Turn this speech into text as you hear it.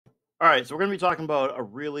All right, so we're going to be talking about a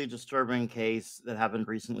really disturbing case that happened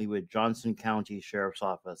recently with Johnson County Sheriff's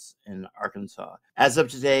Office in Arkansas. As of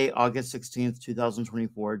today, August 16th,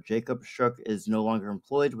 2024, Jacob Shook is no longer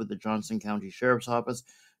employed with the Johnson County Sheriff's Office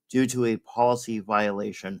due to a policy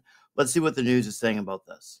violation. Let's see what the news is saying about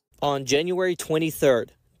this. On January 23rd,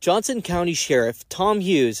 Johnson County Sheriff Tom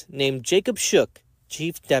Hughes named Jacob Shook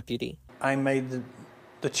Chief Deputy. I made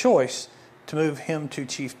the choice to move him to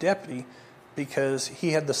Chief Deputy because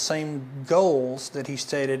he had the same goals that he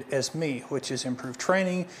stated as me, which is improve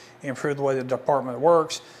training, improve the way the department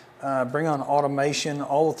works, bring on automation,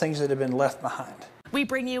 all the things that have been left behind. We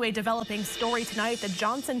bring you a developing story tonight. The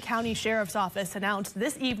Johnson County Sheriff's Office announced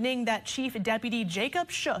this evening that Chief Deputy Jacob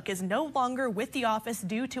Shook is no longer with the office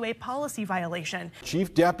due to a policy violation.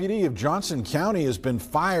 Chief Deputy of Johnson County has been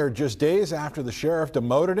fired just days after the sheriff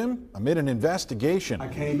demoted him amid an investigation. I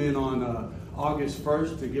came in on August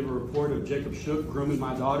 1st to give a report of Jacob Shook grooming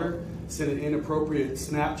my daughter, sending inappropriate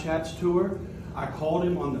Snapchats to her. I called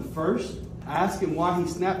him on the 1st, asked him why he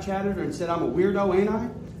Snapchatted her and said, "I'm a weirdo, ain't I?"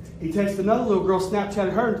 He texted another little girl,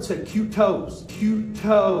 Snapchatted her and said, "Cute toes, cute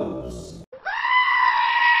toes."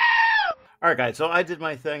 All right, guys, so I did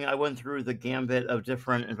my thing. I went through the gambit of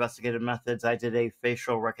different investigative methods. I did a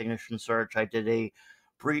facial recognition search. I did a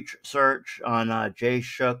breach search on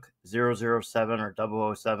jshook007 or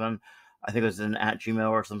 007. I think it was an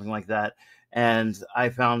 @gmail or something like that. And I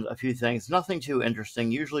found a few things, nothing too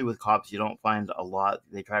interesting. Usually with cops, you don't find a lot.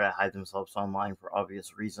 They try to hide themselves online for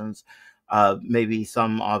obvious reasons. Maybe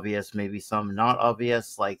some obvious, maybe some not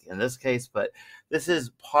obvious, like in this case. But this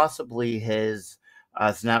is possibly his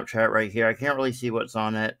Snapchat right here. I can't really see what's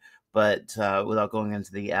on it, but without going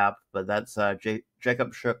into the app. But that's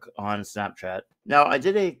Jacob Shook on Snapchat. Now, I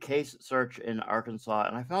did a case search in Arkansas,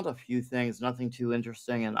 and I found a few things, nothing too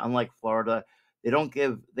interesting. And unlike Florida,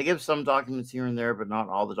 they give some documents here and there, but not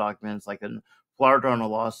all the documents. Like in Florida on a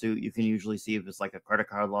lawsuit, you can usually see if it's like a credit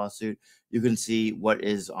card lawsuit, you can see what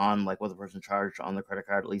is on, like what the person charged on the credit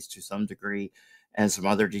card, at least to some degree, and some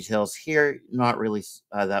other details. Here, not really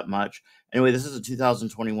that much. Anyway, this is a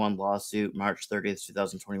 2021 lawsuit, March 30th,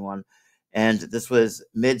 2021, and this was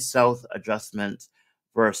Mid-South Adjustment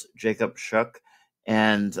versus Jacob Shook,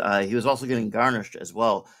 and he was also getting garnished as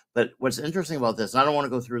well. But what's interesting about this, and I don't want to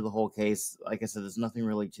go through the whole case. Like I said, there's nothing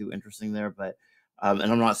really too interesting there, but and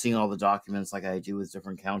I'm not seeing all the documents like I do with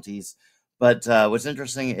different counties. But what's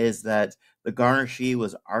interesting is that the garnishee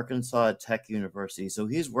was Arkansas Tech University. So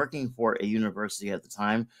he's working for a university at the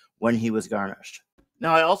time when he was garnished.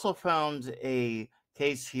 Now, I also found a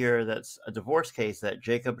case here that's a divorce case, that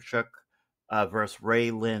Jacob Shook versus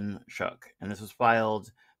Ray Lynn Shook. And this was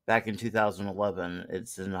filed back in 2011.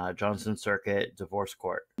 It's in Johnson Circuit Divorce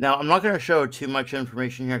Court. Now, I'm not going to show too much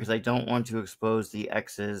information here because I don't want to expose the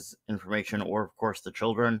ex's information or, of course, the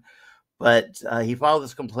children. But he filed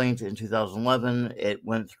this complaint in 2011. It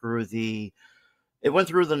went through the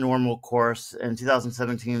normal course. In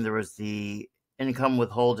 2017, there was the income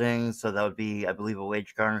withholding, so that would be, I believe, a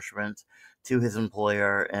wage garnishment to his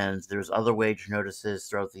employer, and there's other wage notices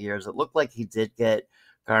throughout the years. It looked like he did get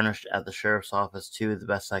garnished at the sheriff's office too, the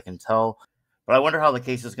best I can tell. But I wonder how the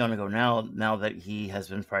case is going to go now that he has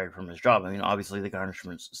been fired from his job. I mean, obviously the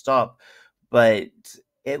garnishments stop, but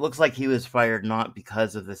it looks like he was fired not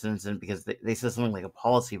because of this incident, because they said something like a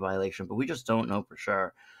policy violation, but we just don't know for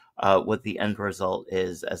sure what the end result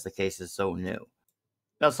is, as the case is so new.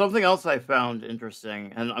 Now, something else I found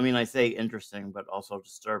interesting, and I mean, I say interesting, but also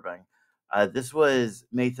disturbing. This was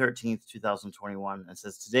May 13th, 2021. It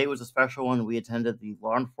says, "Today was a special one. We attended the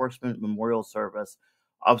Law Enforcement Memorial Service.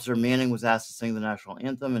 Officer Manning was asked to sing the national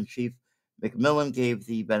anthem, and Chief McMillan gave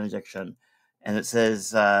the benediction." And it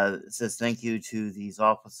says thank you to these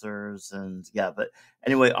officers. And yeah, but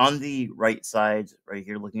anyway, on the right side, right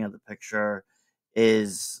here, looking at the picture,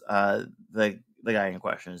 is the guy in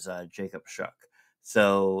question is Jacob Shook.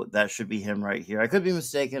 So that should be him right here. I could be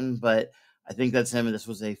mistaken, but I think that's him, and this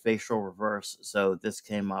was a facial reverse, so this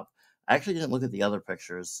came up. I actually didn't look at the other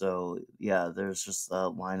pictures, so yeah, there's just a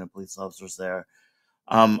line of police officers there.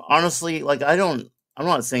 Honestly, like I'm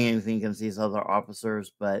not saying anything against these other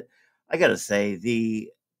officers, but I gotta say,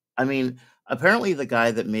 apparently the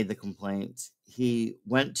guy that made the complaint, he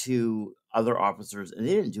went to other officers and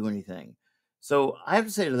they didn't do anything. So I have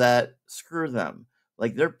to say to that, screw them.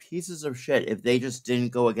 Like, they're pieces of shit if they just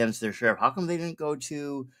didn't go against their sheriff. How come they didn't go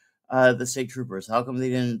to the state troopers? How come they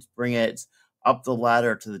didn't bring it up the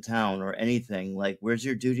ladder to the town or anything? Like, where's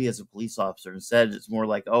your duty as a police officer? Instead, it's more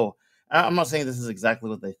like, oh, I'm not saying this is exactly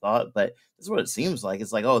what they thought, but this is what it seems like.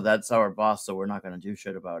 It's like, oh, that's our boss, so we're not going to do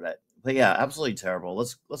shit about it. But yeah, absolutely terrible.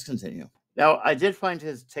 Let's continue. Now, I did find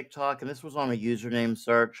his TikTok, and this was on a username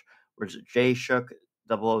search, or is it J Shook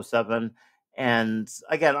 007? And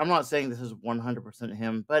again, I'm not saying this is 100%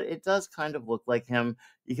 him, but it does kind of look like him.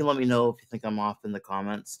 You can let me know if you think I'm off in the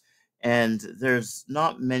comments. And there's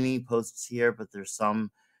not many posts here, but there's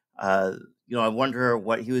some. Uh, I wonder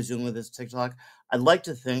what he was doing with his TikTok. I'd like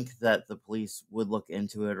to think that the police would look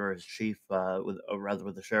into it, or his chief, or rather,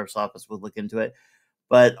 with the sheriff's office would look into it.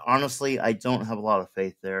 But honestly, I don't have a lot of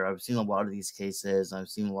faith there. I've seen a lot of these cases. I've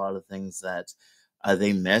seen a lot of things that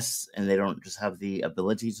they miss, and they don't just have the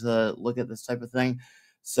ability to look at this type of thing.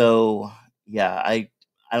 So yeah, I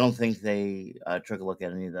don't think they took a look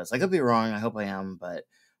at any of this. I could be wrong. I hope I am. But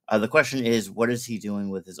the question is, what is he doing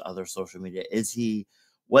with his other social media?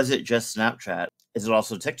 Was it just Snapchat? Is it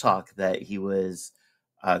also TikTok that he was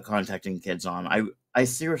contacting kids on? I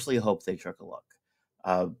seriously hope they took a look.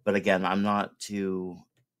 But again, I'm not too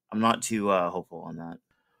hopeful on that.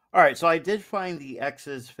 All right, so I did find the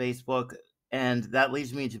ex's Facebook, and that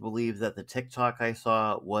leads me to believe that the TikTok I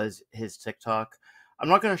saw was his TikTok. I'm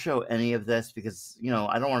not going to show any of this because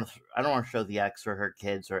I don't want to show the ex or her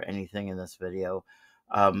kids or anything in this video.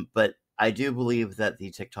 But I do believe that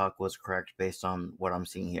the TikTok was correct based on what I'm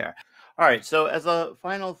seeing here. All right, so as a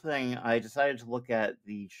final thing, I decided to look at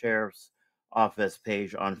the sheriff's office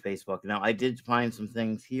page on Facebook. Now, I did find some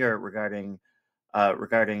things here regarding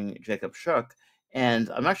Jacob Shook, and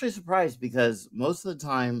I'm actually surprised because most of the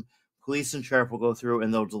time, police and sheriff will go through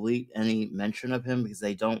and they'll delete any mention of him because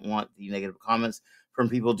they don't want the negative comments from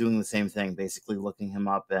people doing the same thing, basically looking him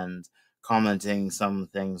up and commenting some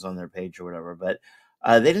things on their page or whatever. But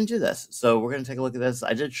they didn't do this, so we're going to take a look at this.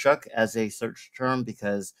 I did Shook as a search term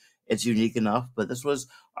because it's unique enough, but this was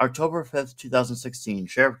October 5th, 2016.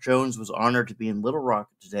 Sheriff Jones was honored to be in Little Rock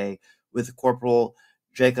today with Corporal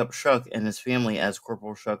Jacob Shook and his family, as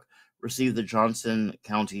Corporal Shook received the Johnson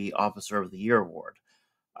County Officer of the Year award.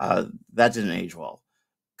 That didn't age well.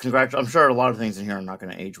 I'm sure a lot of things in here are not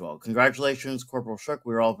going to age well. Congratulations, Corporal Shook.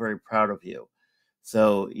 We're all very proud of you.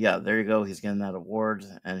 So, yeah, there you go. He's getting that award,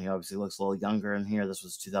 and he obviously looks a little younger in here. This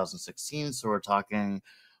was 2016, so we're talking,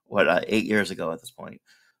 8 years ago at this point.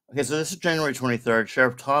 Okay, so this is January 23rd.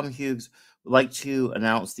 Sheriff Tom Hughes would like to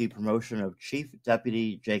announce the promotion of Chief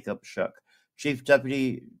Deputy Jacob Shook. Chief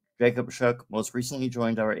Deputy Jacob Shook most recently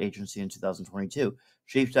joined our agency in 2022.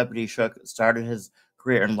 Chief Deputy Shook started his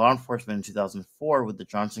career in law enforcement in 2004 with the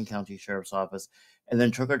Johnson County Sheriff's Office, and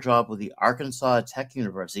then took a job with the Arkansas Tech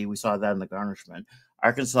University. We saw that in the garnishment.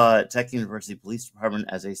 Arkansas Tech University Police Department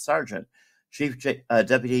as a sergeant.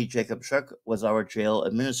 Deputy Jacob Shook was our jail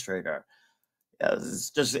administrator. Yeah,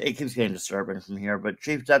 it keeps getting disturbing from here. But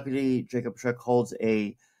Chief Deputy Jacob Shook holds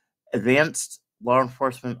a Advanced Law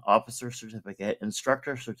Enforcement Officer Certificate,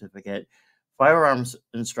 Instructor Certificate, Firearms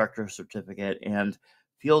Instructor Certificate, and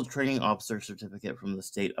Field Training Officer Certificate from the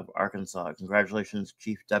state of Arkansas. Congratulations,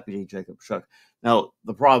 Chief Deputy Jacob Shook. Now,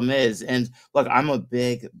 the problem is, and look, I'm a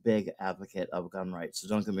big, big advocate of gun rights, so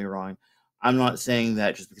don't get me wrong. I'm not saying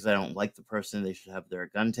that just because I don't like the person, they should have their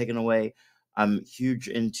gun taken away. I'm huge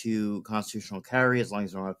into constitutional carry. As long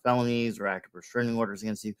as you don't have felonies or active restraining orders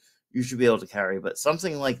against you, you should be able to carry. But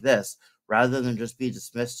something like this, rather than just be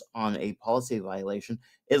dismissed on a policy violation,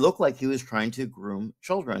 it looked like he was trying to groom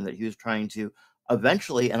children, that he was trying to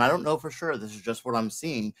eventually, and I don't know for sure, this is just what I'm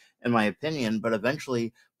seeing in my opinion, but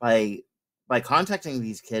eventually by contacting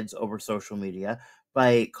these kids over social media,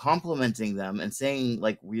 by complimenting them and saying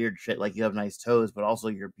like weird shit like you have nice toes, but also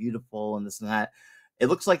you're beautiful and this and that, it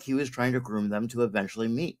looks like he was trying to groom them to eventually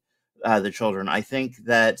meet the children. I think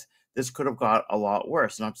that this could have got a lot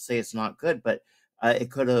worse. Not to say it's not good, but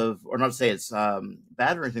it could have, or not to say it's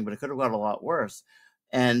bad or anything, but it could have got a lot worse.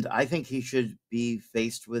 And I think he should be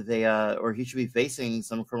faced with or he should be facing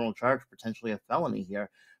some criminal charge, potentially a felony here.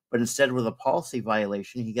 But instead, with a policy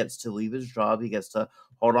violation, he gets to leave his job. He gets to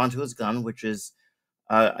hold on to his gun, which is,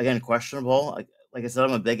 again, questionable. Like I said,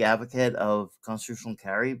 I'm a big advocate of constitutional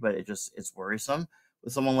carry, but it's worrisome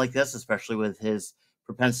with someone like this, especially with his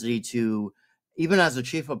propensity to, even as a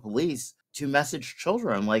chief of police, to message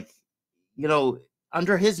children, like,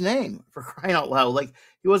 under his name, for crying out loud. Like,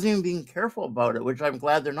 he wasn't even being careful about it, which I'm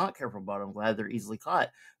glad they're not careful about. I'm glad they're easily caught,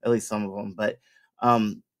 at least some of them. But,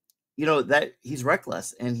 that he's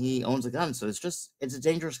reckless and he owns a gun. So it's a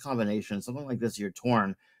dangerous combination. Something like this, you're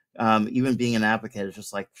torn. Even being an advocate, it's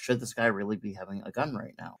just like, should this guy really be having a gun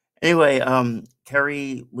right now? Anyway,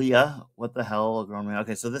 Carrie Leah, what the hell, Grooming?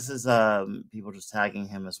 Okay, so this is people just tagging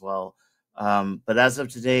him as well. But as of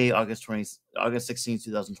today, August 16,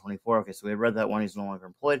 2024. Okay, so we read that one. He's no longer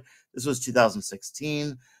employed. This was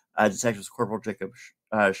 2016. Detectives Corporal Jacob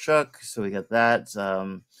Shook. So we got that.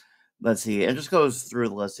 Let's see. And it just goes through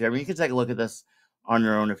the list here. I mean, you can take a look at this on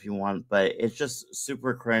your own if you want, but it's just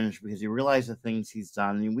super cringe because you realize the things he's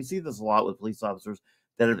done. And we see this a lot with police officers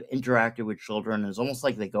that have interacted with children. It's almost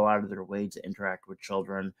like they go out of their way to interact with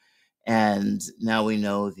children. And now we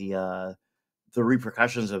know the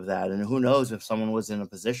repercussions of that. And who knows if someone was in a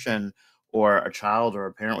position, or a child or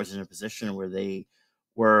a parent was in a position where they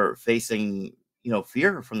were facing,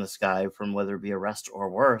 fear from this guy, from whether it be arrest or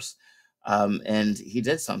worse. And he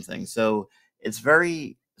did something. So it's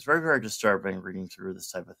very, very disturbing reading through this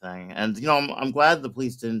type of thing. And, I'm glad the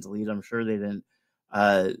police didn't delete it. I'm sure they didn't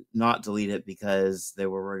not delete it because they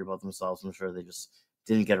were worried about themselves. I'm sure they just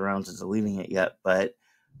didn't get around to deleting it yet. But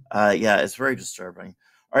yeah, it's very disturbing.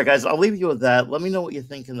 All right, guys, I'll leave you with that. Let me know what you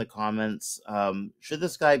think in the comments. Should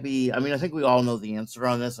this guy be? I mean, I think we all know the answer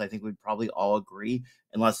on this. I think we'd probably all agree,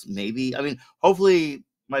 unless maybe. I mean, hopefully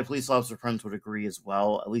my police officer friends would agree as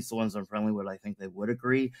well. At least the ones I'm friendly with, I think they would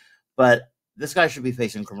agree. But this guy should be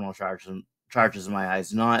facing criminal charges in my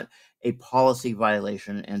eyes, not a policy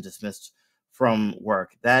violation and dismissed from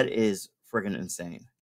work. That is friggin' insane.